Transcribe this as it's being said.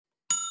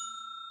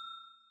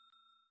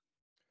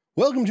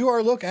Welcome to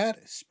our look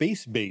at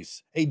Space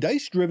Base, a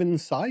dice-driven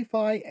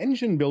sci-fi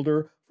engine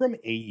builder from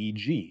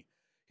AEG.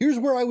 Here's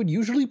where I would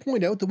usually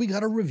point out that we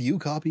got a review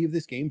copy of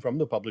this game from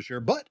the publisher,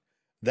 but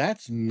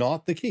that's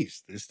not the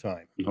case this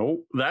time.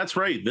 No, that's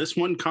right. This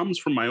one comes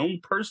from my own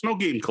personal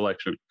game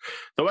collection.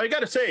 Though I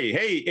gotta say,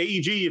 hey,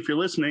 AEG, if you're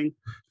listening,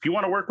 if you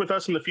want to work with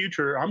us in the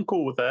future, I'm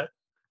cool with that.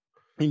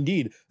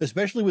 Indeed,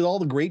 especially with all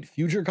the great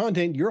future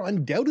content you're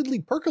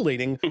undoubtedly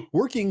percolating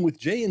working with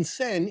Jay and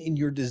Sen in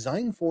your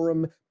Design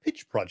Forum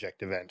pitch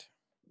project event.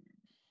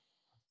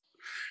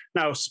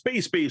 Now,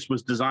 Space Base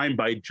was designed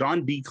by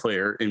John D.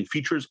 Clair and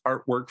features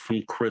artwork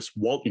from Chris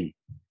Walton.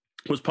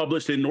 It was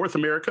published in North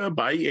America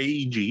by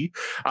AEG,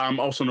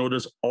 also known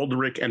as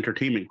Alderac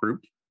Entertainment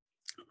Group.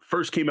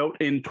 First came out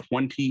in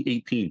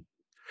 2018.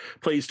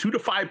 Plays 2 to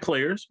 5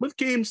 players, with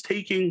games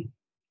taking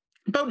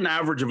about an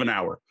average of an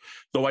hour.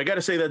 Though I got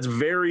to say that's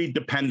very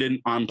dependent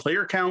on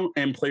player count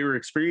and player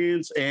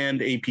experience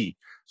and AP.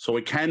 So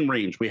it can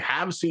range. We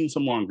have seen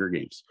some longer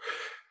games.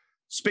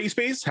 Space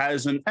Base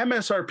has an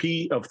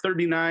MSRP of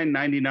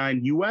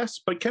 $39.99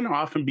 US, but can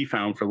often be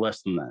found for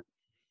less than that.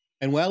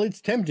 And while it's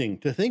tempting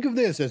to think of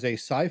this as a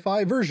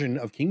sci-fi version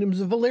of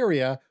Kingdoms of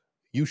Valeria,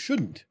 you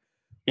shouldn't.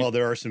 While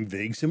there are some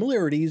vague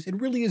similarities,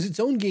 it really is its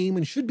own game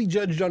and should be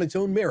judged on its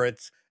own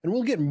merits, and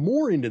we'll get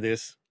more into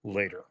this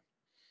later.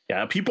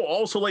 Yeah, people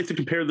also like to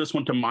compare this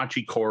one to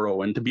Machi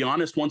Koro, and to be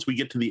honest, once we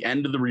get to the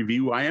end of the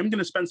review, I am going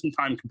to spend some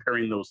time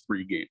comparing those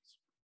 3 games.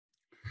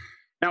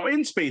 Now,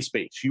 in Space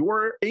Base, you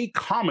are a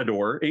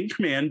commodore in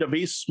command of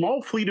a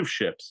small fleet of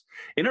ships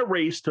in a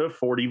race to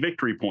 40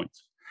 victory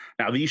points.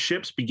 Now, these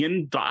ships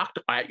begin docked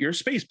at your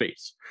space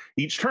base.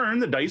 Each turn,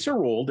 the dice are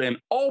rolled, and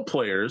all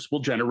players will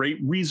generate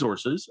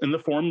resources in the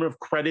form of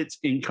credits,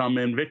 income,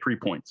 and victory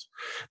points.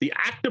 The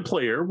active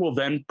player will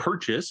then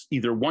purchase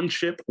either 1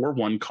 ship or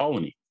 1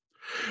 colony.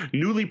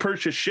 Newly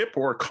purchased ship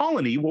or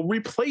colony will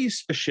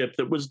replace a ship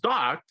that was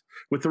docked,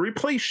 with the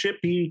replaced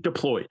ship being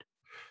deployed.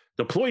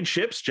 Deployed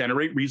ships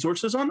generate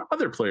resources on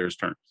other players'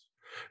 turns.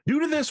 Due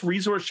to this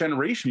resource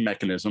generation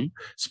mechanism,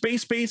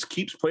 Space Base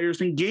keeps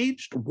players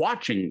engaged,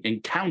 watching,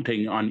 and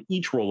counting on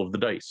each roll of the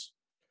dice.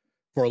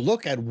 For a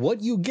look at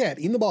what you get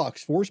in the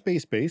box for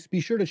Space Base, be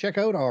sure to check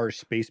out our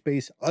Space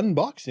Base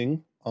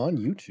unboxing on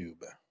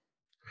YouTube.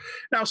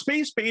 Now,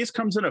 Space Base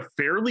comes in a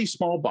fairly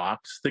small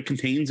box that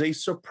contains a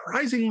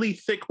surprisingly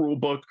thick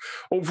rulebook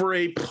over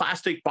a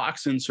plastic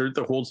box insert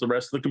that holds the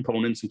rest of the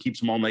components and keeps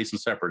them all nice and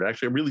separate.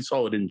 Actually, a really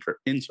solid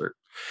insert.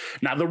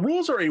 Now, the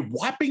rules are a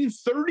whopping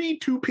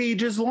 32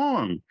 pages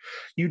long.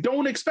 You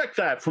don't expect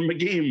that from a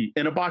game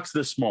in a box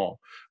this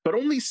small, but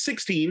only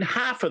 16,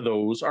 half of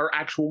those are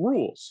actual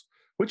rules,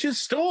 which is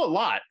still a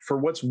lot for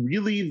what's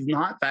really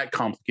not that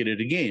complicated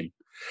a game.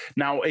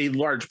 Now, a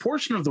large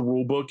portion of the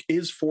rulebook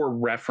is for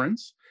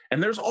reference,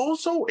 and there's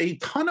also a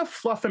ton of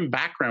fluff and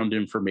background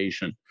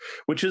information,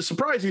 which is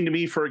surprising to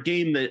me for a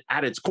game that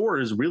at its core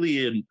is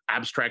really an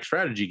abstract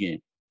strategy game.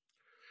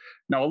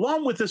 Now,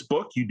 along with this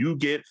book, you do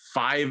get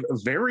 5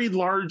 very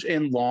large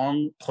and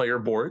long player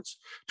boards,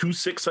 2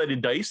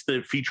 6-sided dice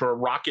that feature a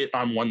rocket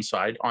on one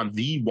side,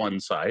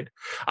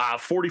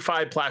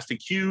 45 plastic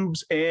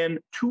cubes, and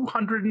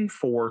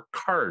 204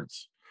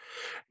 cards.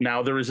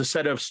 Now, there is a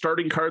set of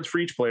starting cards for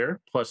each player,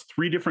 plus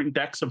 3 different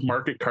decks of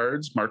market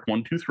cards, marked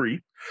 1, 2,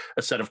 3,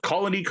 a set of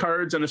colony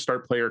cards, and a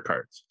start player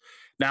cards.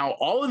 Now,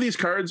 all of these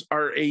cards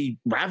are a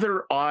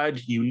rather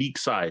odd, unique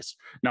size.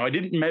 Now, I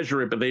didn't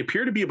measure it, but they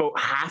appear to be about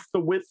half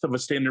the width of a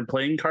standard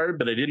playing card,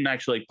 but I didn't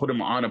actually put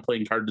them on a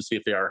playing card to see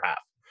if they are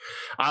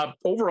half.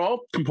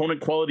 Overall,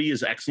 component quality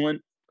is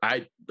excellent.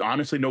 I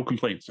honestly, no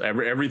complaints.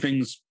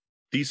 Everything's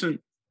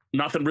decent.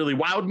 Nothing really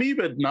wowed me,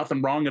 but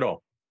nothing wrong at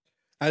all.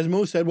 As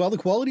Mo said, while the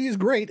quality is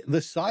great, the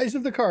size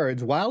of the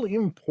cards, while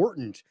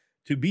important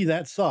to be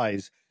that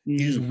size,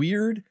 is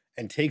weird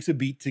and takes a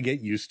beat to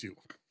get used to.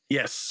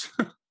 Yes.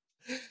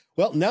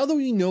 Well, now that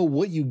we know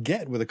what you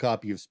get with a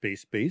copy of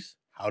Space Base,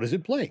 how does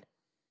it play?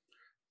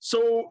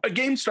 So a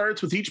game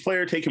starts with each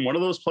player taking one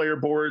of those player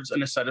boards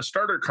and a set of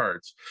starter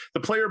cards.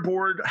 The player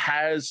board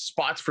has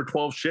spots for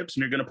 12 ships,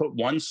 and you're going to put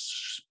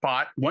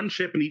 1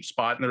 ship in each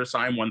spot, and they're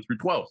assigned 1 through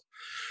 12.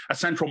 A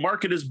central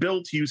market is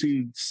built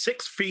using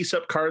 6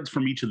 face-up cards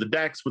from each of the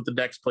decks, with the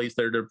decks placed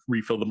there to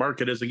refill the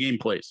market as the game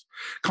plays.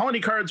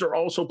 Colony cards are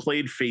also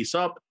played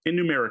face-up in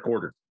numeric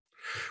order.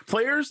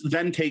 Players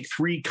then take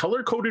 3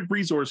 color-coded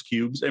resource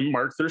cubes and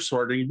mark their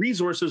sorting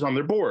resources on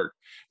their board,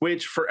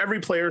 which for every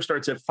player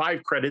starts at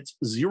 5 credits,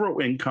 0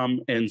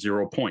 income, and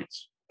 0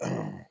 points.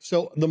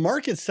 So the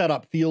market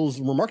setup feels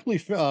remarkably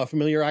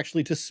familiar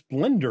actually to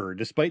Splendor,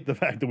 despite the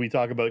fact that we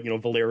talk about,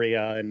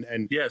 Valeria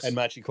and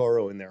Machi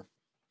Koro in there.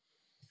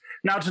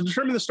 Now, to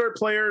determine the start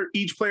player,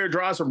 each player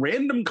draws a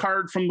random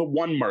card from the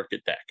 1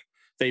 market deck.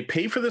 They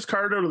pay for this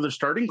card out of their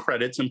starting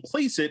credits and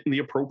place it in the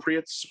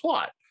appropriate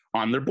slot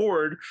on their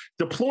board,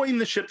 deploying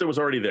the ship that was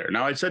already there.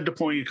 Now, I said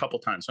deploying a couple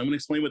times, so I'm going to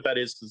explain what that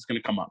is because it's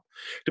going to come up.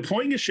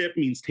 Deploying a ship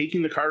means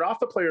taking the card off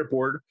the player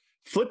board,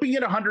 flipping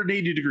it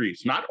 180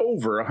 degrees, not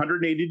over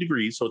 180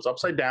 degrees, so it's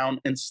upside down,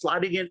 and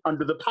sliding it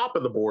under the top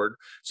of the board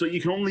so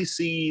you can only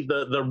see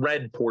the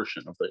red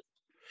portion of it.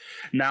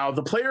 Now,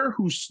 the player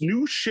whose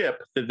new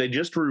ship that they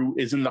just drew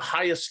is in the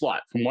highest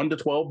slot from 1 to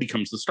 12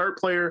 becomes the start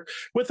player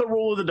with a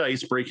roll of the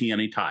dice breaking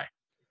any tie.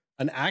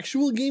 An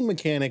actual game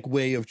mechanic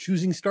way of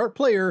choosing start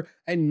player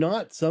and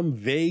not some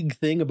vague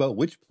thing about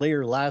which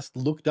player last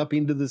looked up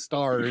into the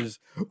stars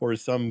or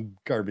some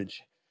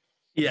garbage.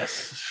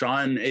 Yes,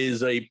 Sean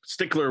is a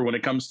stickler when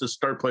it comes to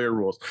start player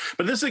rules.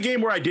 But this is a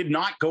game where I did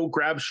not go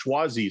grab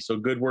Schwazi, so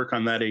good work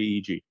on that,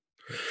 AEG.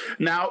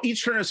 Now,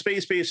 each turn of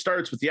Space Base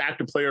starts with the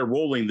active player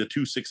rolling the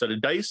 2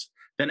 6-sided dice.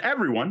 Then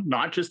everyone,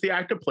 not just the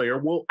active player,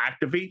 will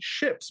activate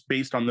ships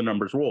based on the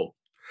numbers rolled.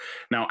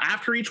 Now,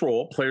 after each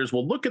roll, players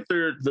will look at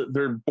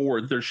their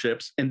board, their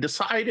ships, and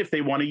decide if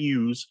they want to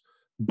use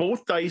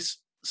both dice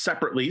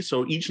separately,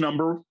 so each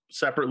number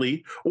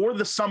separately, or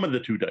the sum of the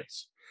 2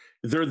 dice.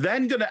 They're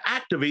then going to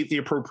activate the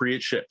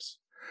appropriate ships.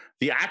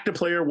 The active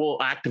player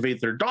will activate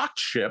their docked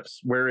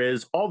ships,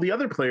 whereas all the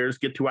other players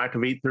get to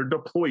activate their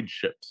deployed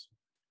ships.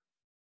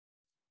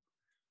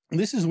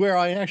 This is where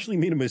I actually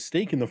made a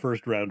mistake in the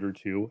first round or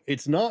two.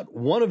 It's not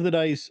one of the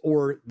dice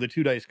or the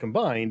 2 dice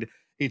combined.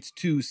 It's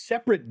 2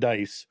 separate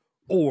dice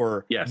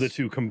or the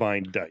 2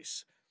 combined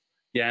dice.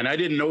 Yeah, and I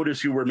didn't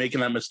notice you were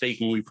making that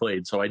mistake when we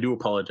played, so I do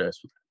apologize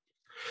for that.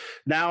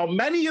 Now,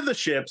 many of the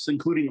ships,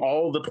 including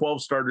all the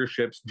 12 starter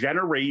ships,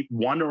 generate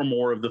 1 or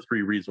more of the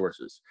 3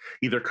 resources,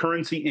 either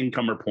currency,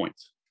 income, or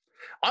points.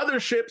 Other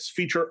ships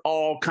feature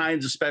all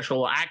kinds of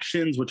special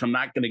actions, which I'm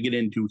not going to get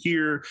into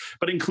here,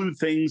 but include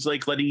things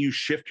like letting you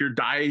shift your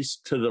dice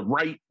to the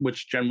right,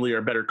 which generally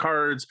are better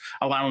cards,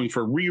 allowing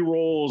for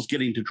rerolls,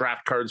 getting to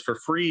draft cards for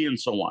free, and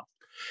so on.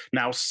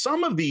 Now,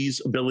 some of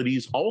these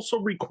abilities also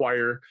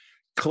require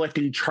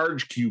collecting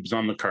charge cubes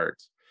on the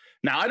cards.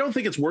 Now, I don't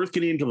think it's worth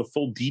getting into the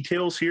full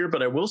details here,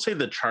 but I will say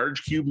the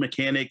charge cube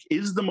mechanic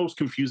is the most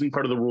confusing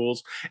part of the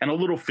rules and a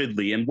little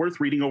fiddly and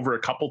worth reading over a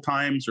couple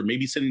times or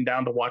maybe sitting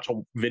down to watch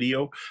a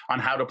video on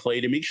how to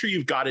play to make sure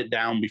you've got it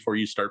down before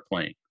you start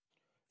playing.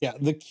 Yeah,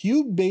 the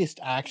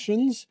cube-based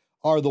actions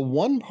are the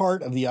one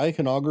part of the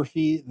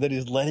iconography that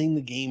is letting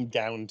the game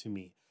down to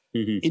me.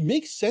 Mm-hmm. It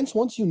makes sense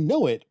once you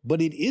know it,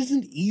 but it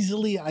isn't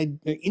instantly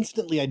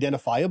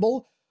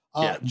identifiable.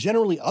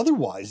 Generally,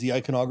 otherwise, the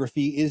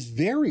iconography is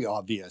very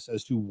obvious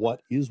as to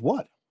what is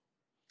what.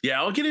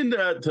 Yeah, I'll get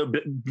into a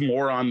bit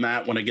more on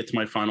that when I get to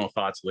my final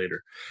thoughts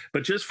later.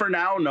 But just for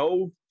now,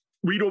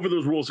 read over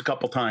those rules a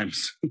couple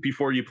times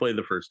before you play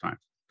the first time.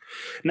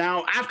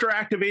 Now, after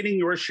activating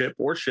your ship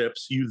or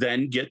ships, you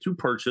then get to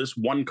purchase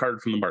 1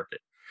 card from the market.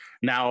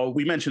 Now,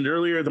 we mentioned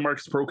earlier, the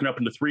market's broken up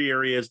into 3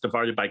 areas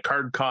divided by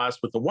card cost,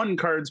 with the 1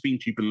 cards being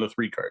cheaper than the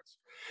 3 cards.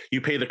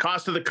 You pay the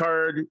cost of the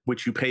card,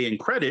 which you pay in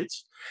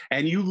credits,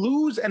 and you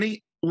lose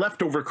any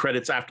leftover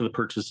credits after the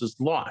purchase is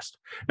lost.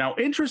 Now,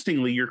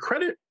 interestingly, your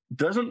credit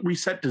doesn't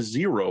reset to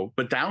 0,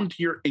 but down to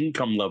your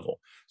income level.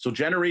 So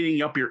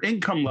generating up your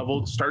income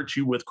level starts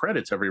you with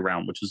credits every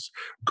round, which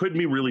could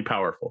be really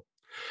powerful.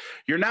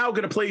 You're now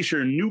going to place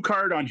your new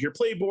card onto your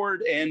playboard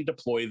and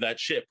deploy that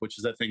ship, which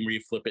is that thing where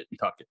you flip it and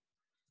tuck it.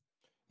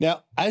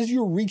 Now, as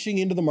you're reaching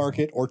into the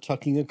market or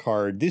tucking a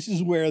card, this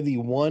is where the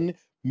one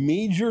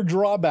major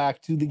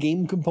drawback to the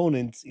game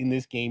components in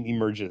this game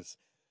emerges: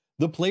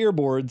 the player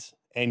boards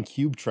and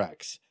cube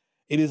tracks.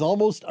 It is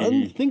almost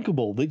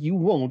unthinkable that you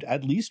won't,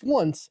 at least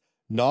once,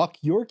 knock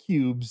your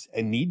cubes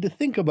and need to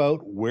think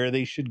about where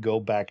they should go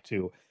back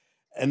to.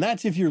 And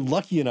that's if you're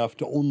lucky enough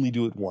to only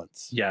do it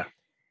once. Yeah.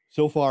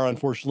 So far,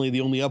 unfortunately,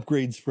 the only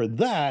upgrades for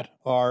that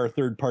are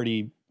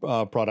third-party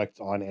products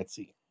on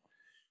Etsy.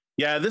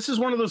 Yeah, this is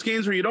one of those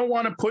games where you don't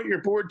want to put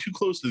your board too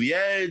close to the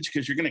edge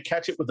because you're going to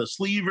catch it with a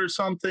sleeve or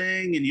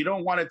something, and you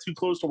don't want it too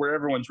close to where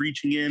everyone's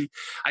reaching in.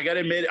 I got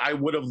to admit, I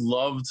would have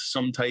loved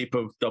some type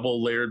of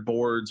double layered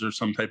boards or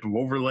some type of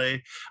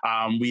overlay.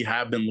 We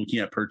have been looking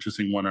at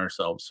purchasing one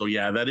ourselves. So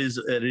yeah, that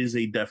is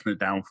a definite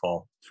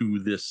downfall to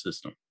this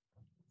system.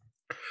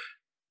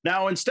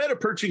 Now, instead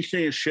of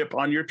purchasing a ship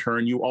on your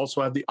turn, you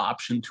also have the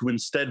option to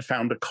instead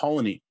found a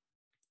colony.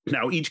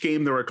 Now, each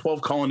game, there are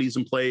 12 colonies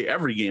in play.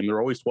 Every game, there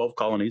are always 12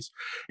 colonies,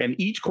 and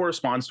each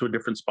corresponds to a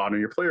different spot on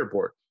your player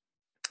board.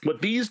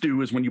 What these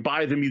do is when you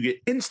buy them, you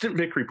get instant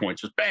victory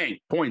points, just bang,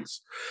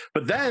 points.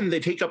 But then they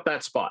take up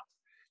that spot.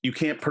 You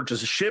can't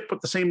purchase a ship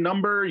with the same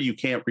number. You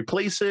can't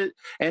replace it.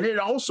 And it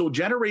also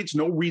generates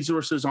no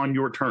resources on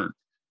your turn,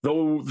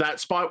 though that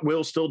spot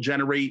will still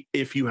generate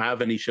if you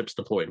have any ships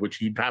deployed,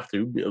 which you'd have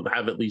to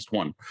have at least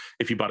one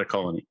if you bought a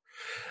colony.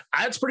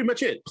 That's pretty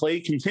much it.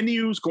 Play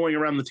continues going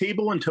around the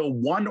table until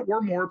 1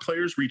 or more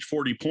players reach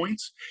 40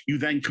 points. You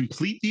then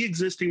complete the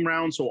existing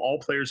round so all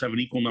players have an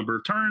equal number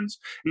of turns,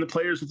 and the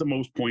players with the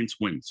most points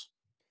wins.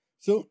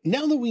 So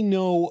now that we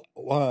know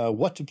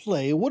what to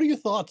play, what are your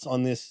thoughts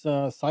on this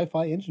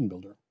sci-fi engine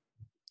builder?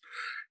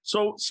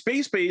 So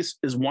Space Base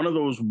is one of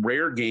those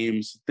rare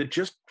games that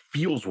just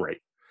feels right.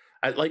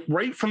 Like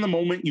right from the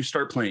moment you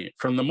start playing it,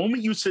 from the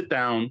moment you sit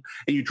down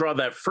and you draw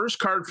that first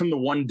card from the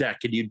one deck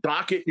and you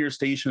dock it in your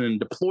station and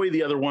deploy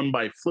the other one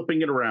by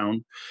flipping it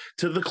around,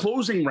 to the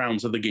closing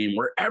rounds of the game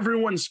where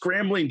everyone's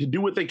scrambling to do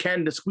what they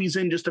can to squeeze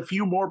in just a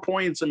few more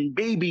points and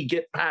maybe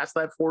get past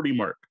that 40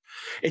 mark.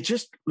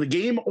 The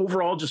game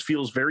overall just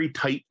feels very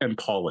tight and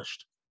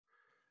polished.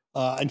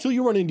 Until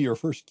you run into your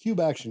first cube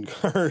action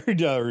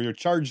card or your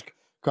charge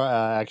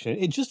action,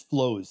 it just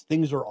flows.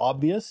 Things are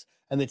obvious.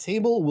 And the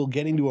table will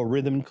get into a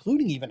rhythm,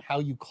 including even how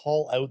you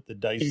call out the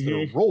dice that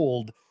are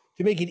rolled,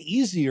 to make it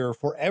easier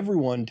for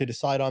everyone to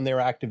decide on their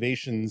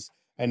activations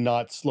and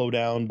not slow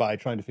down by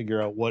trying to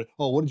figure out what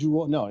did you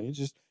roll? No,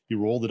 you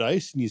roll the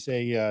dice and you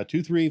say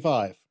 2, 3,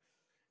 5.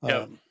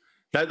 Yeah.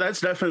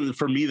 That's definitely,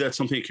 for me, that's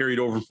something I carried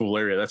over from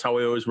Valeria. That's how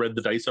I always read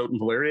the dice out in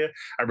Valeria.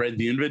 I read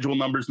the individual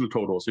numbers and the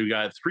total. So you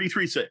got 3,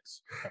 3,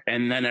 6.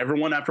 And then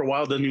everyone after a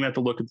while doesn't even have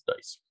to look at the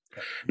dice.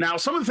 Now,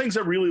 some of the things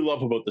I really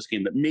love about this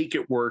game that make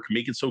it work,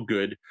 make it so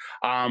good,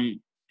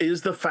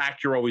 is the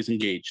fact you're always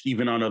engaged,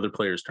 even on other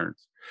players'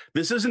 turns.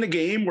 This isn't a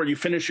game where you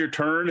finish your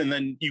turn and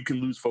then you can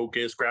lose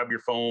focus, grab your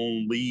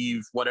phone,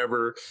 leave,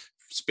 whatever,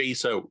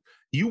 space out.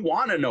 You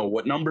want to know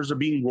what numbers are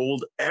being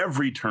rolled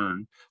every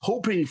turn,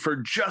 hoping for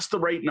just the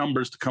right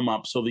numbers to come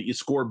up so that you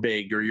score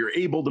big or you're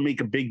able to make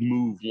a big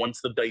move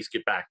once the dice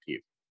get back to you.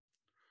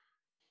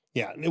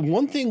 Yeah,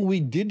 one thing we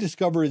did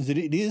discover is that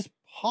it is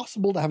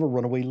possible to have a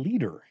runaway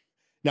leader.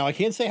 Now, I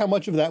can't say how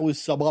much of that was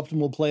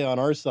suboptimal play on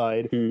our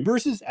side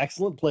versus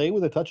excellent play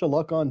with a touch of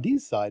luck on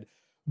D's side,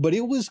 but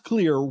it was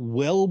clear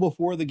well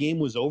before the game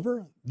was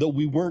over that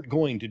we weren't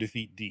going to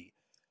defeat D.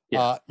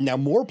 Yeah. Now,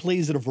 more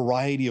plays at a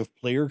variety of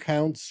player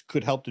counts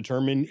could help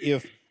determine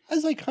if,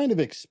 as I kind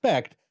of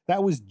expect,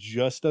 that was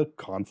just a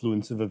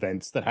confluence of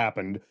events that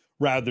happened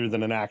rather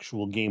than an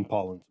actual game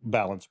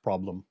balance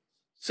problem.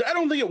 So I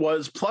don't think it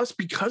was. Plus,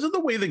 because of the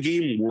way the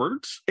game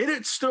works,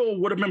 it still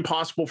would have been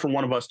possible for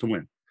one of us to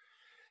win.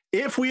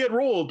 If we had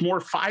rolled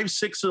more 5,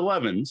 6,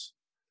 11s,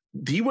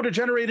 D would have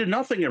generated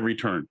nothing every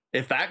turn.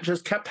 If that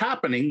just kept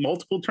happening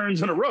multiple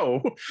turns in a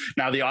row,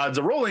 now the odds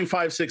of rolling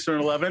 5, 6, or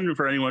 11,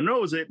 for anyone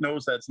knows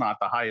that's not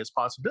the highest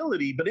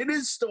possibility, but it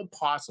is still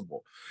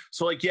possible.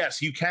 So, like,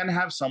 yes, you can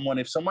have someone,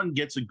 if someone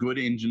gets a good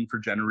engine for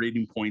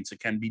generating points, it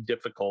can be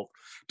difficult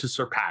to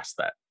surpass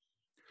that.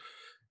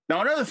 Now,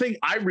 another thing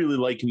I really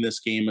like in this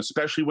game,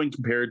 especially when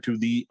compared to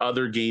the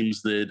other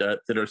games that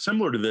are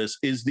similar to this,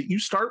 is that you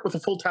start with a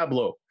full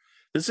tableau.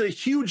 This is a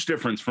huge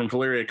difference from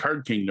Valeria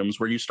Card Kingdoms,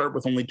 where you start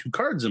with only 2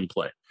 cards in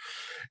play,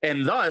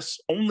 and thus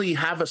only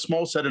have a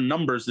small set of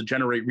numbers that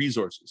generate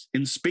resources.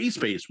 In Space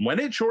Base, when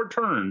it's your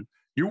turn,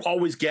 you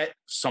always get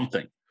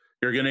something.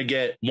 You're going to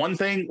get one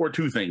thing or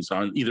 2 things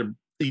on either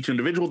each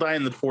individual die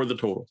or the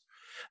total.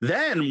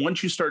 Then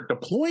once you start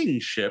deploying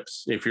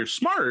ships, if you're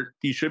smart,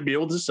 you should be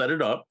able to set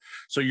it up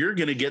so you're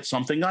going to get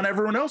something on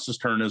everyone else's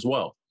turn as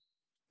well.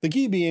 The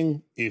key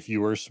being, if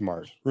you are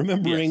smart,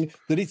 remembering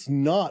that it's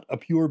not a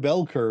pure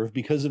bell curve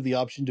because of the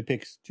option to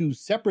pick 2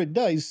 separate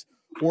dice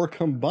or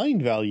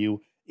combined value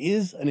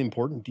is an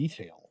important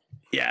detail.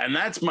 Yeah, and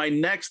that's my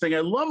next thing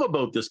I love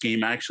about this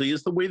game, actually,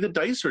 is the way the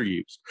dice are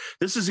used.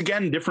 This is,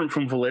 again, different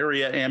from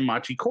Valeria and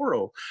Machi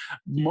Koro.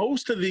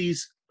 Most of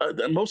us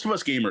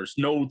gamers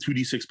know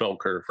 2d6 bell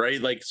curve, right?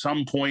 Like,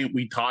 some point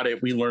we taught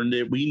it, we learned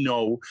it, we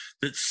know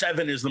that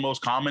 7 is the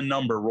most common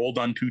number rolled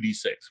on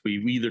 2d6. We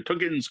either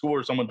took it in school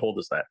or someone told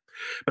us that.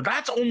 But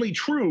that's only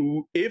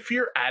true if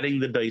you're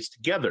adding the dice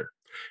together.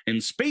 In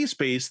Space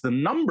Base, the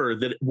number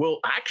that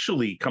will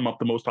actually come up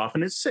the most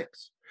often is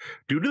 6.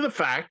 Due to the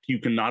fact you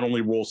can not only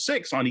roll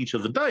 6 on each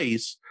of the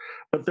dice,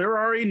 but there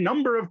are a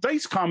number of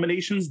dice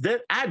combinations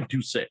that add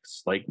to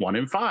 6, like 1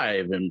 and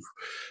 5 and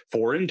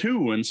 4 and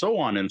 2 and so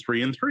on, and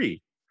 3 and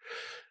 3.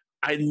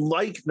 I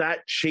like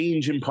that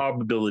change in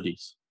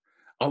probabilities.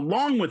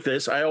 Along with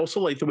this, I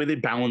also like the way they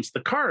balance the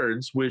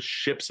cards, with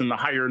ships in the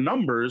higher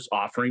numbers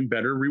offering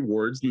better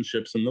rewards than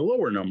ships in the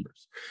lower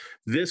numbers.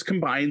 This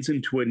combines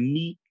into a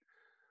neat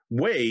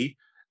way,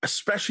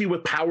 especially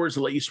with powers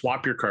that let you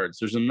swap your cards.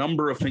 There's a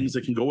number of things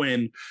that can go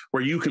in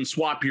where you can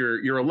swap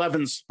your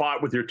 11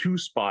 spot with your 2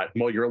 spot.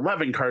 Well, your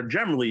 11 card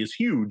generally is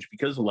huge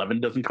because 11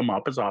 doesn't come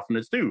up as often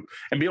as 2.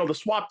 And being able to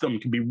swap them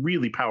can be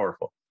really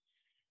powerful.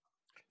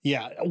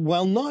 Yeah,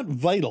 while not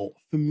vital,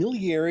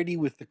 familiarity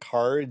with the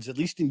cards, at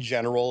least in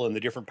general, and the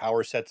different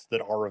power sets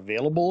that are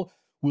available,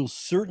 will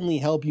certainly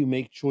help you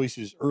make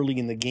choices early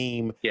in the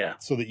game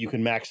so that you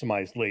can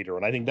maximize later.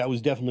 And I think that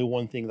was definitely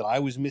one thing that I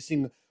was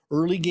missing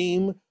early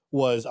game,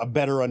 was a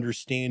better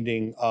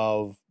understanding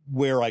of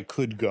where I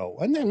could go.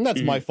 And then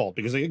that's my fault,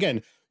 because,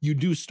 again, you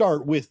do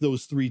start with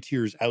those 3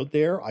 tiers out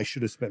there. I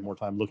should have spent more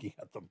time looking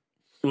at them.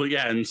 Well,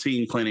 yeah, and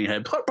planning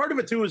ahead. Part of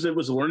it, too, is it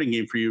was a learning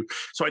game for you.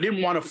 So I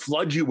didn't want to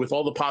flood you with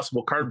all the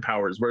possible card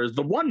powers, whereas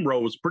the one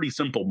row was pretty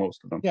simple,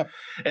 most of them. Yeah.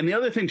 And the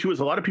other thing, too,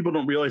 is a lot of people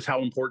don't realize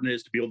how important it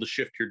is to be able to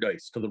shift your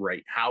dice to the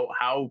right,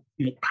 how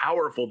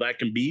powerful that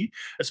can be,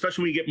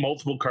 especially when you get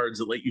multiple cards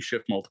that let you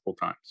shift multiple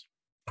times.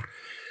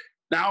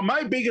 Now,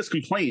 my biggest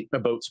complaint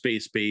about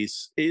Space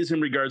Base is in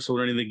regards to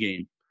learning the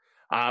game.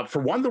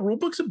 For one, the rule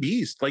book's a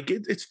beast. Like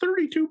it's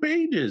 32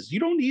 pages. You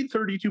don't need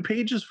 32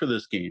 pages for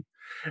this game.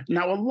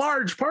 Now, a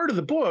large part of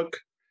the book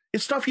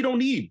is stuff you don't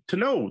need to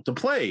know to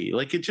play.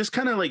 Like it just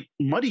kind of like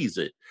muddies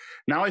it.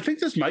 Now, I think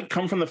this might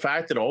come from the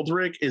fact that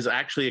Alderac is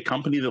actually a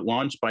company that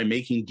launched by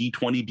making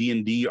D20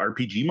 D&D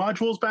RPG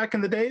modules back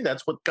in the day.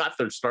 That's what got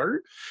their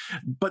start.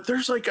 But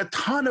there's like a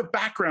ton of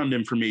background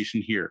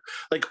information here,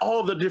 like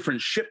all the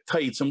different ship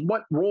types and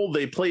what role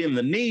they play in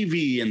the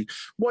Navy and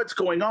what's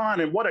going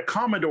on and what a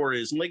commodore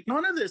is. And like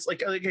none of this,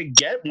 like I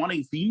get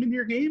wanting theme in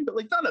your game, but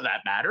like none of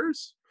that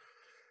matters.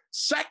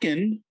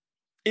 Second,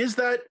 is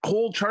that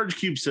whole charge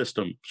cube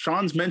system.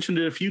 Sean's mentioned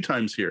it a few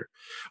times here.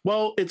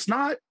 Well, it's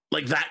not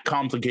like that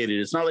complicated.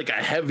 It's not like a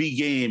heavy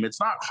game. It's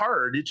not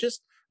hard. It's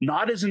just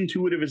not as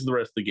intuitive as the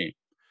rest of the game.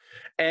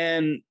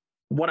 And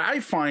what I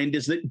find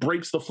is that it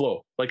breaks the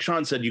flow. Like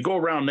Sean said, you go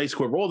around, nice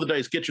quick, roll the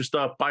dice, get your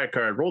stuff, buy a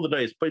card, roll the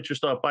dice, get your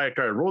stuff, buy a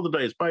card, roll the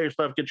dice, buy your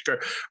stuff, get your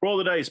card, roll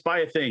the dice, buy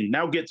a thing,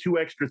 now get 2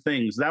 extra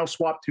things, now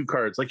swap 2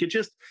 cards. Like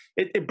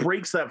it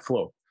breaks that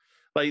flow.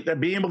 Like that,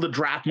 being able to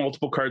draft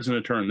multiple cards in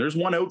a turn. There's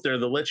one out there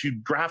that lets you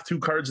draft 2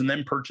 cards and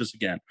then purchase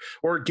again,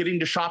 or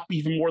getting to shop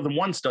even more than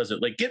once does it.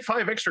 Like get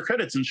 5 extra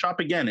credits and shop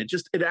again.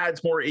 It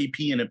adds more AP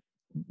and it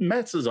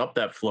messes up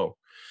that flow.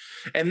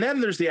 And then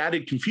there's the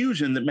added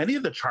confusion that many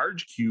of the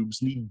charge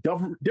cubes need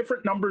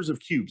different numbers of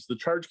cubes, the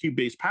charge cube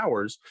based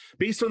powers,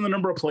 based on the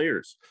number of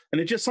players.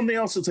 And it's just something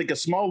else. It's like a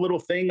small little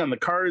thing on the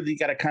card that you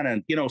got to kind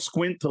of,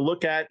 squint to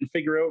look at and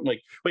figure out,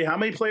 like, wait, how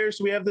many players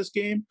do we have this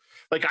game?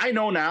 Like, I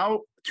know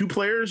now 2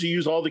 players, you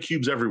use all the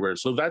cubes everywhere.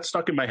 So that's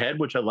stuck in my head,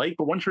 which I like.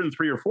 But once you're in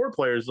 3 or 4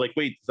 players, like,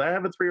 wait, does that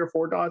have a 3 or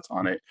 4 dots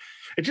on it?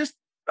 It's just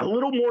a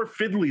little more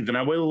fiddly than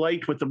I would have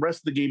liked, with the rest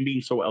of the game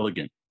being so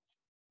elegant.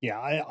 Yeah,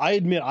 I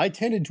admit I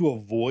tended to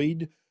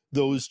avoid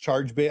those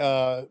charge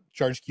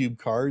cube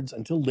cards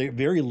until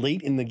very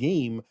late in the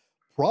game,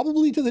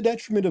 probably to the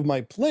detriment of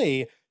my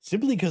play,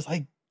 simply because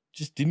I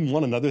just didn't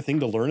want another thing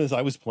to learn as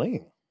I was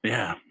playing.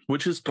 Yeah,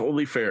 which is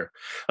totally fair.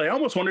 I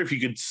almost wonder if you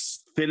could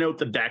thin out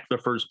the deck the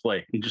first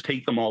play and just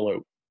take them all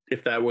out,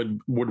 if that would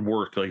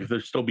work, like if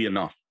there'd still be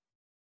enough.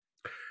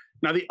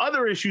 Now, the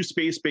other issue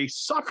Space Base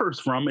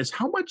suffers from is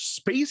how much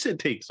space it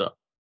takes up.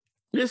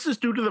 This is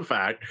due to the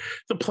fact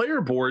the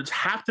player boards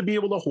have to be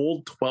able to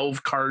hold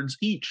 12 cards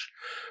each,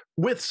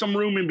 with some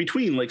room in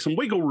between, like some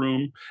wiggle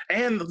room,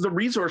 and the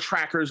resource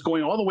tracker is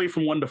going all the way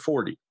from 1 to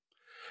 40.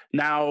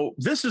 Now,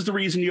 this is the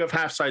reason you have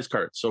half-size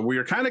cards. So we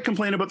were kind of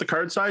complaining about the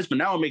card size, but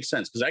now it makes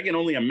sense, because I can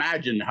only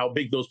imagine how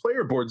big those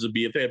player boards would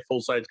be if they had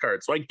full-size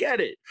cards. So I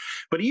get it.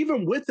 But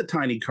even with the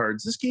tiny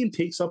cards, this game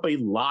takes up a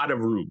lot of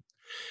room.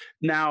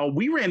 Now,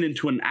 we ran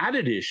into an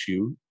added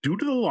issue due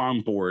to the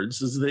long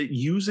boards, is that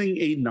using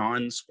a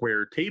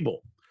non-square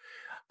table,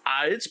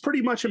 it's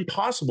pretty much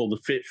impossible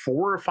to fit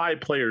 4 or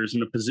 5 players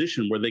in a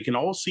position where they can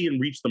all see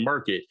and reach the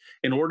market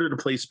in order to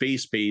play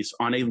Space Base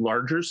on a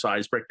larger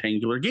size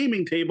rectangular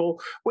gaming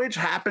table, which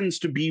happens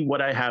to be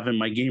what I have in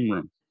my game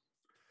room.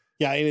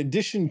 Yeah, in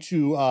addition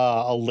to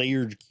a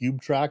layered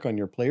cube track on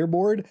your player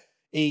board,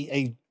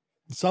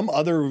 some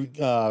other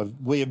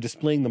way of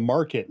displaying the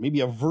market, maybe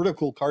a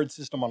vertical card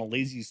system on a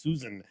Lazy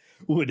Susan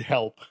would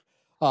help.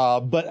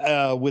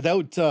 But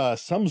without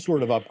some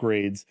sort of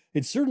upgrades,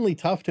 it's certainly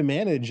tough to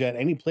manage at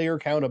any player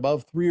count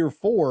above 3 or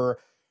 4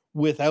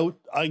 without,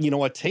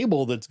 a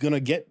table that's going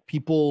to get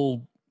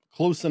people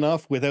close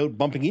enough without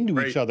bumping into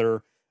each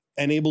other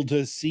and able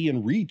to see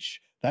and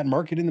reach that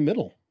market in the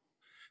middle.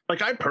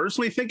 Like, I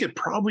personally think it's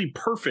probably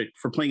perfect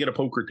for playing at a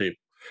poker table.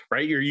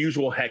 Right? Your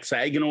usual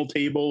hexagonal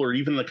table, or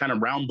even the kind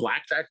of round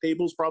blackjack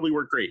tables, probably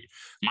work great.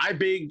 My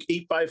big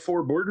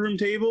 8x4 boardroom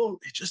table,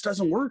 it just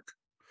doesn't work.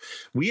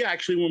 We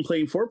actually, when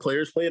playing 4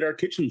 players, play at our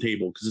kitchen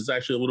table because it's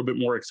actually a little bit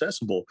more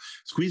accessible.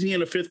 Squeezing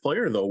in a 5th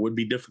player, though, would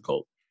be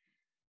difficult.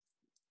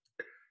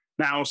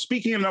 Now,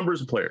 speaking of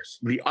numbers of players,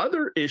 the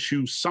other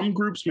issue some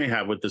groups may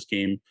have with this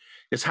game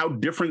is how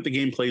different the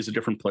game plays at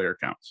different player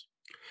counts.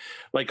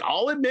 Like,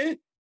 I'll admit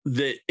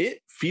that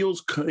it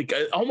feels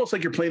almost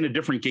like you're playing a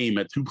different game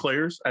at 2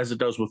 players as it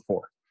does with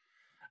 4.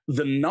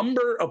 The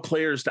number of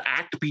players to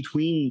act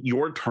between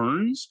your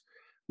turns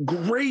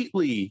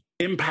greatly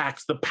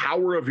impacts the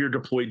power of your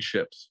deployed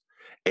ships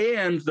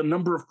and the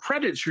number of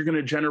credits you're going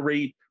to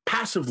generate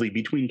passively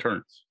between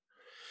turns.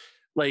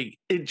 Like,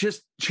 it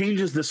just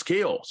changes the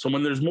scale. So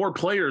when there's more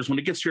players, when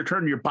it gets to your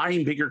turn, you're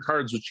buying bigger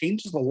cards, which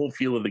changes the whole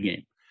feel of the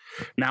game.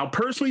 Now,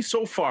 personally,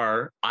 so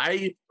far,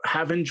 I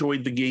have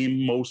enjoyed the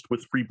game most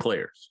with 3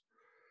 players,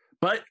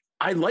 but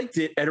I liked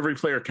it at every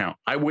player count.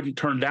 I wouldn't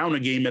turn down a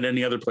game at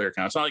any other player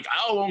count. It's not like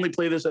I'll only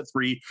play this at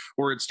 3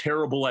 or it's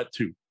terrible at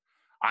 2.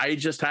 I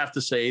just have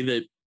to say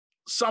that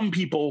some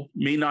people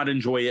may not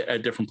enjoy it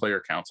at different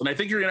player counts. And I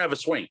think you're going to have a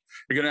swing.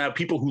 You're going to have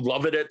people who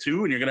love it at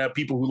 2, and you're going to have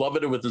people who love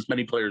it with as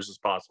many players as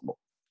possible.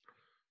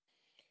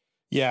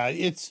 Yeah,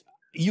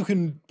 you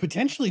can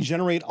potentially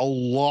generate a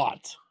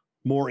lot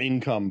more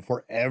income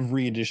for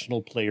every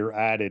additional player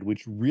added,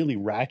 which really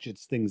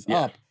ratchets things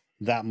up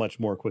that much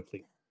more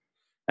quickly.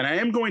 And I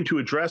am going to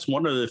address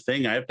one other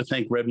thing. I have to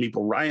thank Red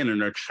Meeple Ryan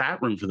in our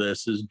chat room for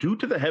this, is due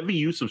to the heavy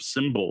use of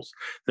symbols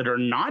that are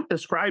not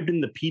described in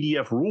the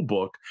PDF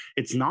rulebook,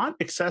 it's not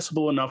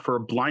accessible enough for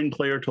a blind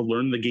player to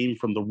learn the game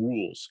from the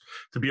rules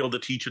to be able to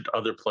teach it to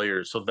other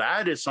players. So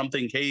that is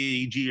something,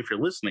 KAG, if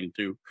you're listening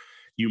to,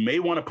 you may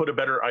want to put a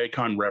better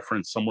icon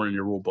reference somewhere in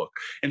your rulebook.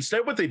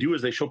 Instead, what they do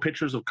is they show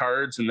pictures of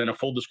cards and then a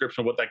full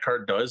description of what that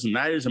card does, and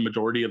that is a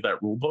majority of that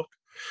rulebook.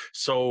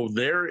 So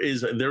there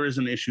is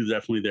an issue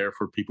definitely there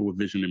for people with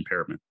vision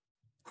impairment.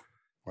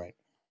 Right.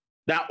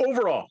 Now,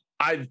 overall,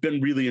 I've been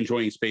really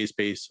enjoying Space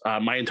Base.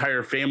 My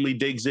entire family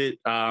digs it.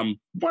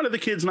 One of the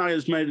kids not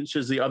as much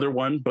as the other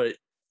one, but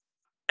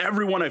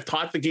everyone I've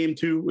taught the game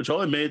to, which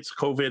I'll admit, it's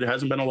COVID,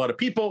 hasn't been a lot of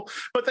people,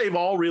 but they've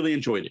all really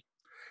enjoyed it.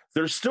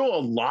 There's still a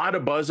lot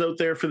of buzz out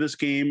there for this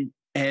game,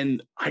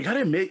 and I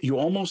gotta admit, you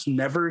almost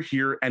never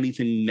hear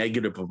anything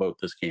negative about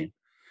this game.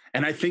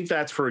 And I think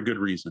that's for a good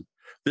reason.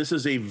 This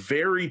is a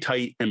very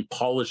tight and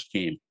polished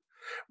game.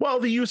 While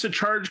the use of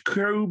charge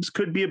cubes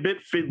could be a bit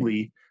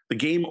fiddly, the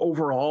game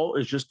overall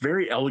is just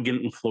very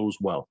elegant and flows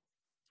well.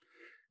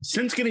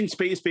 Since getting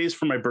Space Base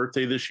for my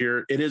birthday this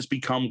year, it has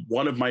become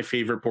one of my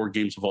favorite board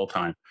games of all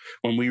time.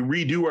 When we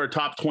redo our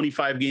top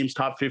 25 games,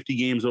 top 50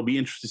 games, it'll be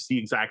interesting to see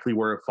exactly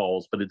where it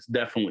falls, but it's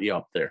definitely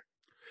up there.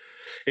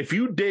 If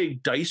you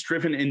dig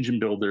dice-driven engine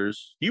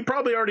builders, you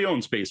probably already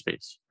own Space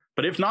Base.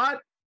 But if not,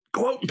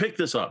 go out and pick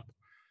this up.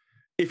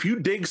 If you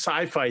dig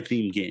sci-fi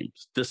themed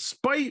games,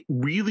 despite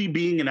really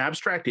being an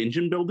abstract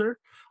engine builder,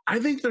 I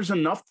think there's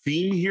enough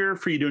theme here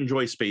for you to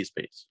enjoy Space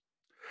Base.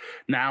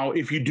 Now,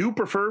 if you do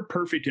prefer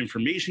perfect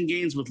information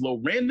games with low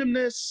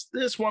randomness,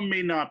 this one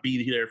may not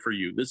be there for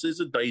you. This is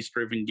a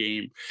dice-driven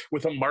game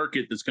with a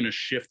market that's going to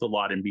shift a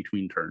lot in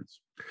between turns.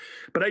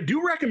 But I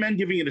do recommend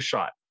giving it a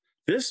shot.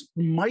 This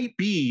might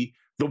be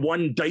the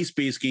one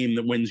dice-based game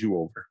that wins you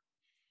over.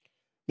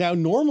 Now,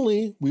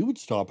 normally we would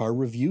stop our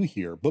review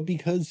here, but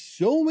because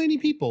so many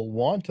people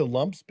want to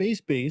lump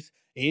Space Base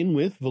in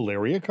with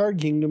Valeria Card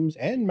Kingdoms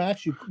and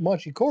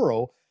Machi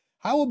Koro,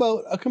 how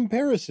about a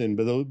comparison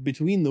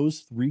between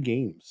those three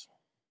games?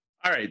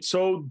 All right,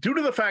 so due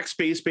to the fact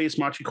Space Base,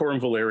 Machi Koro, and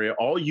Valeria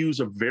all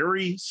use a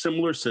very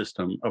similar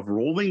system of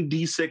rolling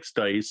D6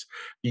 dice,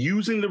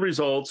 using the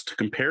results to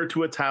compare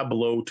to a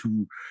tableau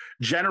to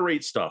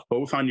generate stuff,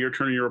 both on your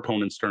turn and your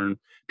opponent's turn,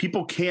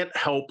 people can't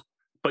help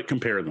but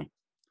compare them.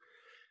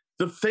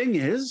 The thing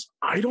is,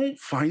 I don't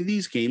find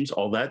these games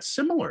all that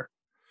similar.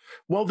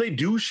 While they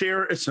do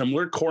share a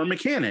similar core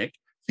mechanic,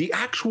 the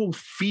actual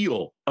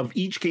feel of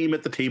each game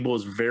at the table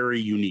is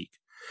very unique.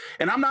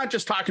 And I'm not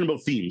just talking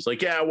about themes,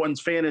 like, yeah, one's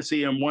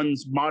fantasy and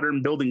one's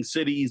modern building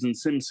cities and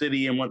Sim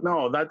City and what.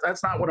 No,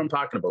 that's not what I'm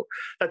talking about.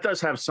 That does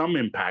have some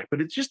impact,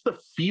 but it's just the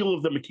feel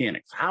of the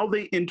mechanics, how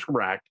they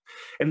interact,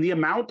 and the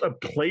amount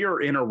of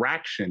player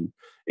interaction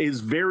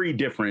is very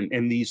different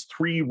in these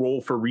three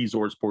roll for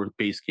resource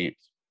based games.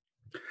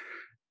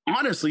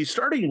 Honestly,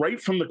 starting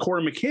right from the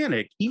core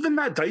mechanic, even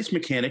that dice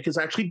mechanic is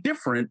actually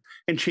different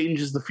and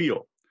changes the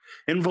feel.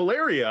 In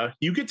Valeria,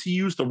 you get to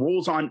use the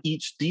rolls on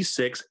each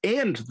D6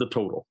 and the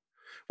total.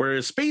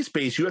 Whereas Space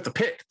Base, you have to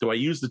pick, do I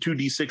use the two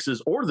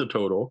D6s or the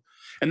total?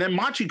 And then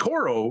Machi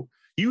Koro,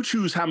 you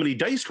choose how many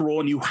dice to roll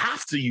and you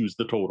have to use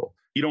the total.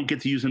 You don't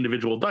get to use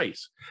individual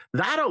dice.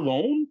 That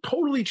alone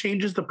totally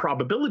changes the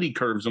probability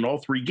curves in all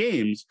three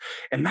games.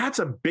 And that's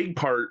a big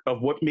part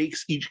of what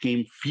makes each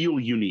game feel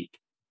unique.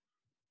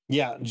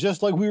 Yeah,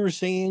 just like we were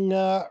saying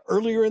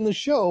earlier in the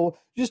show,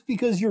 just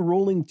because you're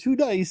rolling two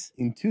dice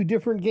in two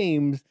different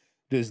games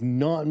does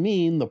not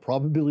mean the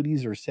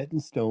probabilities are set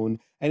in stone.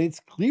 And it's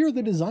clear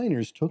the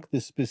designers took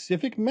the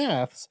specific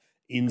maths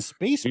in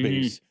Space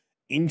Base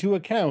into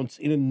account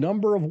in a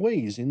number of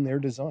ways in their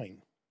design.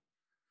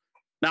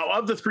 Now,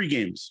 of the three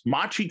games,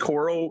 Machi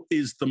Koro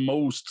is the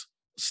most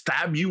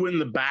stab you in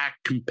the back,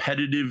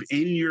 competitive,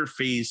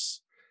 in-your-face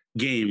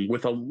game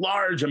with a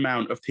large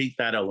amount of take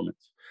that element.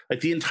 Like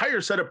the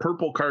entire set of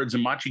purple cards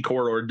in Machi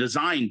Koro are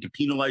designed to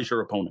penalize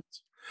your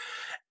opponents.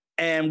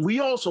 And we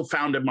also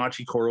found at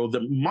Machi Koro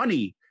that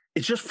money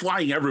is just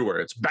flying everywhere.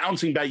 It's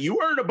bouncing back. You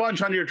earn a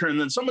bunch on your turn,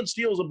 then someone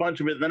steals a bunch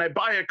of it. Then I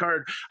buy a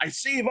card. I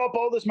save up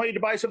all this money to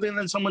buy something, and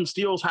then someone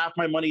steals half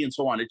my money and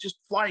so on. It's just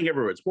flying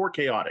everywhere. It's more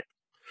chaotic.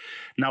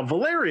 Now,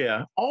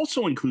 Valeria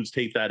also includes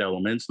take that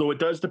elements, though it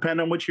does depend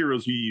on which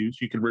heroes you use.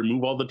 You can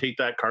remove all the take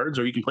that cards,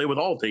 or you can play with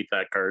all take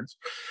that cards.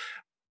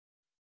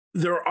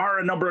 There are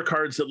a number of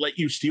cards that let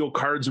you steal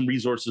cards and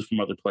resources from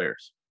other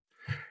players.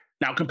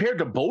 Now, compared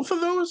to both of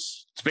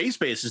those, Space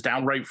Base is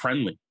downright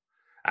friendly.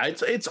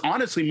 It's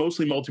honestly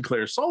mostly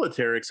multiplayer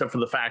solitaire, except for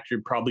the fact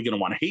you're probably going to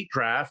want to hate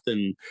draft,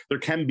 and there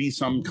can be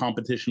some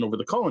competition over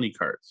the colony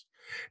cards.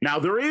 Now,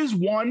 there is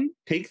one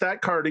take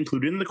that card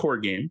included in the core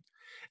game,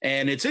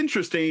 and it's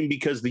interesting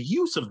because the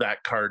use of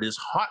that card is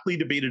hotly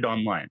debated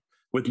online,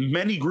 with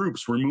many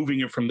groups removing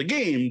it from the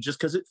game just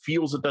because it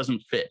feels it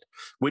doesn't fit,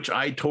 which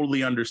I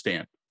totally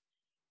understand.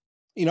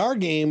 In our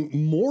game,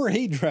 more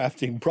hate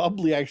drafting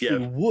probably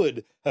actually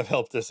would have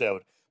helped us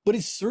out. but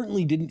it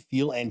certainly didn't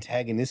feel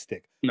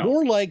antagonistic. No.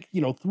 More like,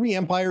 three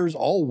empires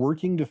all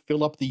working to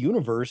fill up the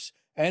universe,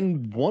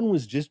 and one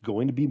was just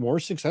going to be more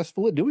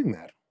successful at doing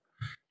that.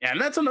 And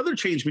that's another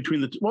change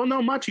between the two. Well,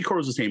 no, Machi Koro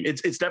is the same.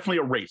 It's definitely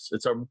a race.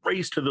 It's a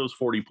race to those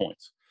 40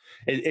 points.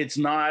 It's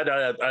not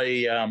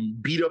a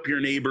beat up your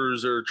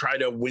neighbors or try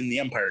to win the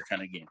empire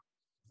kind of game.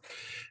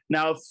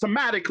 Now,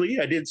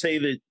 thematically, I did say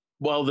that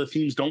while the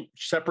themes don't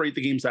separate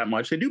the games that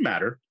much, they do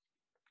matter.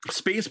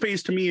 Space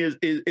Base to me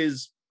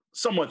is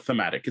somewhat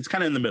thematic. It's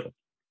kind of in the middle.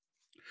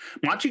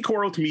 Machi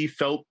Koro to me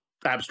felt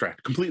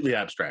abstract, completely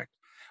abstract.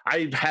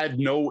 I had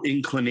no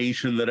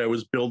inclination that I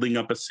was building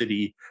up a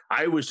city.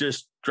 I was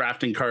just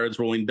drafting cards,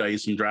 rolling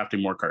dice, and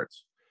drafting more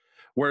cards.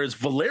 Whereas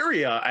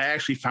Valeria, I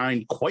actually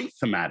find quite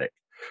thematic,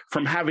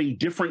 from having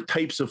different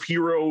types of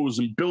heroes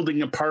and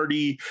building a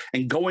party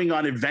and going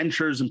on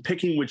adventures and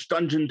picking which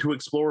dungeon to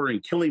explore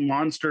and killing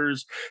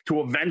monsters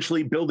to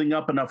eventually building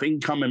up enough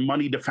income and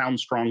money to found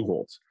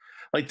strongholds.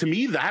 Like, to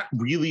me, that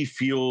really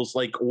feels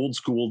like old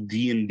school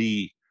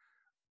D&D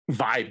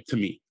vibe to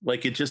me.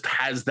 Like, it just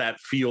has that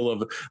feel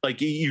of, like,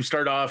 you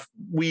start off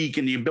weak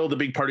and you build a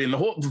big party, and the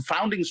whole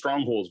founding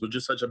strongholds was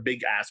just such a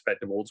big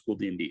aspect of old school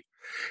D&D.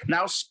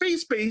 Now,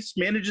 Space Base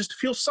manages to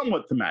feel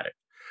somewhat thematic.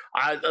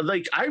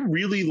 I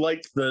really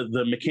liked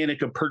the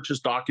mechanic of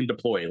purchase, dock, and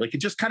deploy. Like, it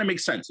just kind of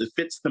makes sense. It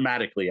fits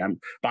thematically. I'm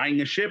buying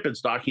a ship,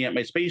 it's docking at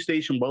my space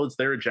station. Well, it's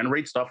there, it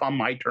generates stuff on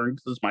my turn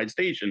because it's my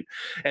station.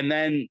 And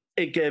then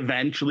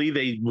eventually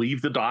they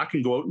leave the dock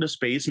and go out into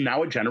space, and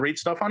now it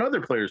generates stuff on other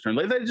players' turn.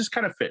 Like, that just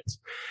kind of fits.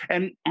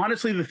 And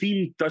honestly, the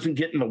theme doesn't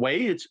get in the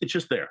way. It's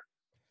just there.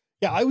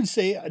 Yeah, I would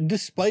say,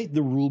 despite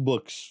the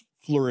rulebook's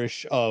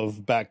flourish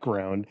of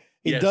background,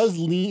 it does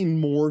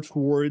lean more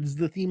towards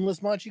the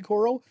themeless Machi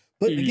Koro.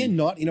 But again,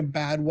 not in a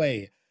bad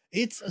way.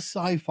 It's a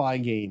sci-fi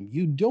game.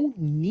 You don't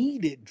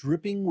need it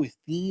dripping with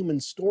theme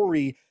and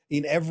story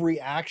in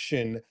every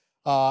action.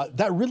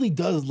 That really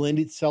does lend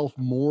itself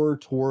more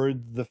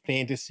toward the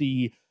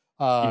fantasy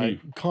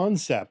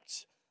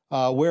concepts.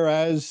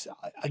 Whereas,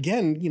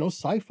 again,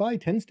 sci-fi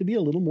tends to be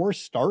a little more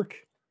stark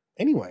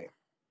anyway.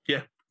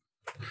 Yeah.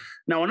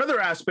 Now, another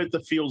aspect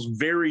that feels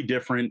very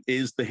different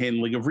is the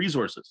handling of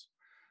resources.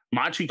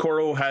 Machi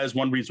Koro has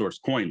one resource,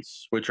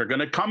 coins, which are going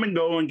to come and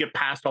go and get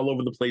passed all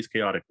over the place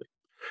chaotically.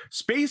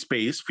 Space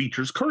Base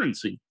features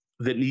currency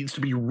that needs to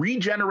be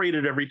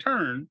regenerated every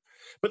turn,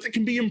 but that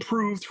can be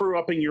improved through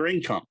upping your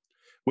income,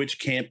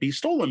 which can't be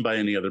stolen by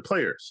any other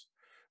players.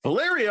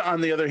 Valeria,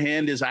 on the other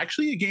hand, is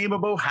actually a game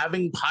about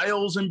having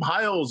piles and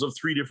piles of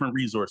 3 different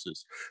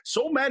resources.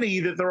 So many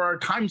that there are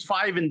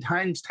 ×5 and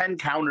 ×10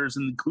 counters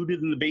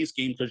included in the base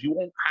game because you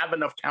won't have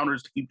enough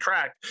counters to keep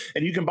track.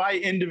 And you can buy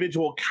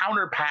individual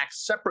counter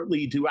packs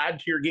separately to add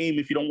to your game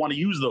if you don't want to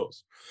use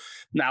those.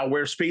 Now,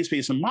 where Space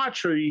Base and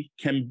Machi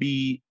can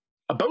be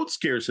about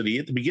scarcity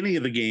at the beginning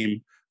of the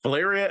game,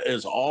 Valeria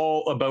is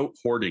all about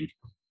hoarding.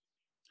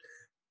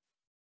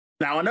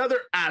 Now, another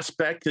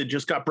aspect that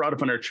just got brought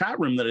up in our chat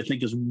room that I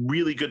think is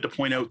really good to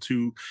point out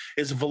too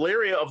is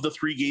Valeria of the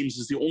 3 games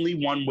is the only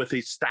one with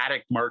a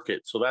static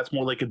market. So that's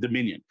more like a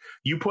Dominion.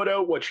 You put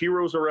out what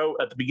heroes are out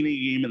at the beginning of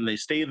the game and they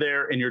stay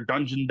there, and your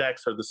dungeon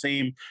decks are the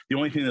same. The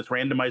only thing that's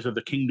randomized are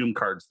the kingdom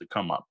cards that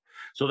come up.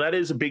 So that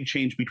is a big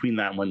change between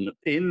that one.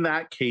 In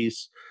that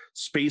case,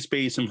 Space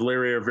Base and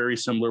Valeria are very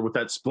similar with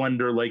that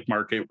Splendor-like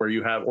market where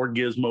you have, or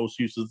Gizmos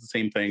uses the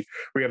same thing,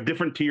 where you have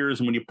different tiers,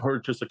 and when you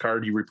purchase a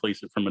card, you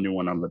replace it from a new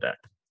one on the deck.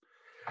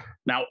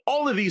 Now,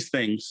 all of these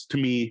things, to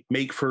me,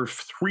 make for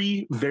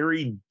 3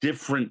 very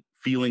different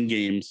feeling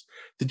games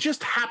that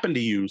just happen to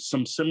use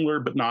some similar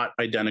but not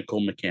identical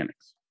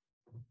mechanics.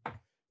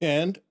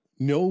 And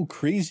no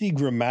crazy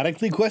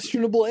grammatically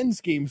questionable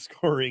endgame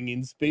scoring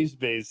in Space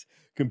Base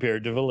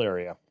compared to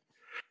Valeria.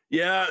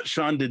 Yeah,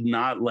 Sean did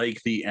not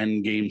like the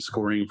end game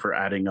scoring for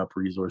adding up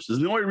resources.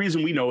 And the only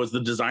reason we know is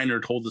the designer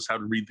told us how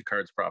to read the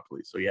cards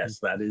properly. So yes,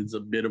 that is a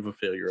bit of a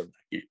failure of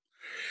that game.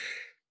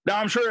 Now,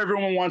 I'm sure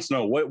everyone wants to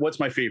know what's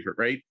my favorite,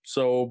 right?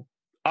 So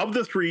of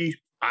the 3,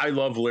 I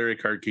love Valeria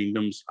Card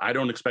Kingdoms. I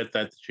don't expect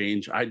that to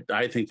change.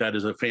 I think that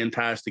is a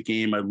fantastic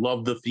game. I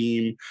love the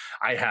theme.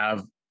 I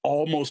have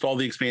almost all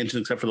the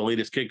expansions except for the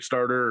latest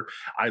Kickstarter.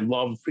 I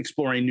love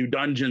exploring new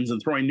dungeons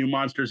and throwing new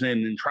monsters in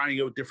and trying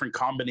out different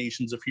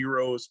combinations of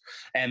heroes.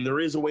 And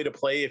there is a way to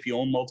play if you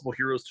own multiple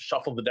heroes to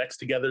shuffle the decks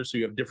together so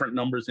you have different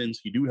numbers in,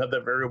 so you do have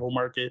that variable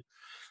market.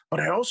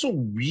 But I also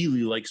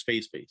really like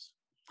Space Base.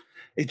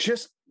 It's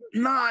just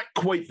not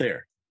quite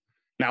there.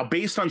 Now,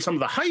 based on some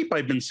of the hype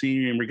I've been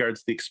seeing in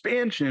regards to the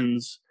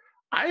expansions,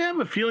 I have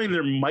a feeling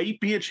there might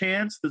be a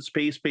chance that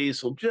Space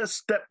Base will just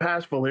step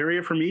past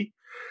Valeria for me,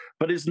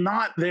 but it's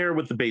not there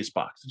with the base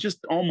box. It's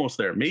just almost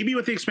there. Maybe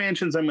with the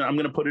expansions, I'm going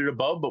to put it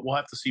above, but we'll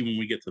have to see when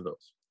we get to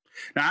those.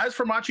 Now, as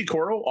for Machi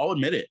Koro, I'll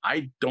admit it.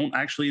 I don't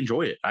actually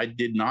enjoy it. I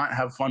did not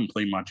have fun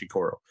playing Machi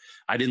Koro.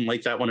 I didn't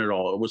like that one at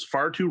all. It was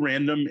far too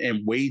random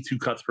and way too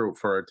cutthroat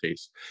for our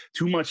taste.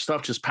 Too much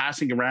stuff just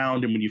passing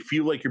around, and when you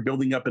feel like you're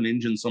building up an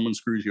engine, someone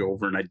screws you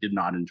over, and I did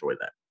not enjoy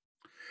that.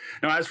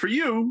 Now, as for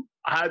you,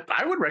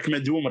 I would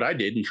recommend doing what I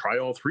did and try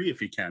all three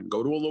if you can.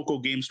 Go to a local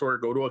game store,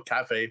 go to a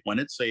cafe when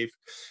it's safe,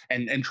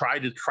 and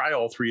try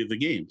all three of the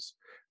games.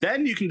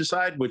 Then you can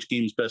decide which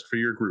game's best for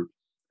your group.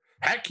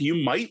 Heck, you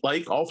might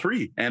like all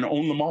three and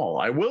own them all.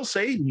 I will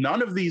say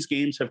none of these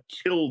games have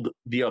killed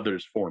the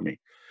others for me.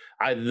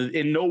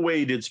 In no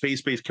way did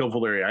Space kill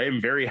Valeria. I am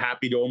very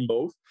happy to own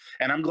both.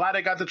 And I'm glad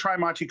I got to try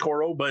Machi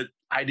Koro, but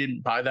I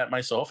didn't buy that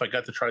myself. I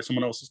got to try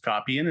someone else's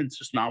copy, and it's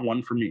just not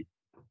one for me.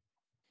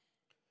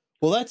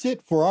 Well, that's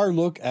it for our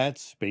look at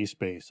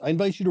Space. I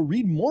invite you to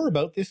read more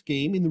about this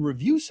game in the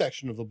review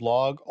section of the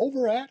blog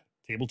over at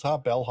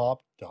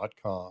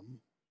tabletopbellhop.com.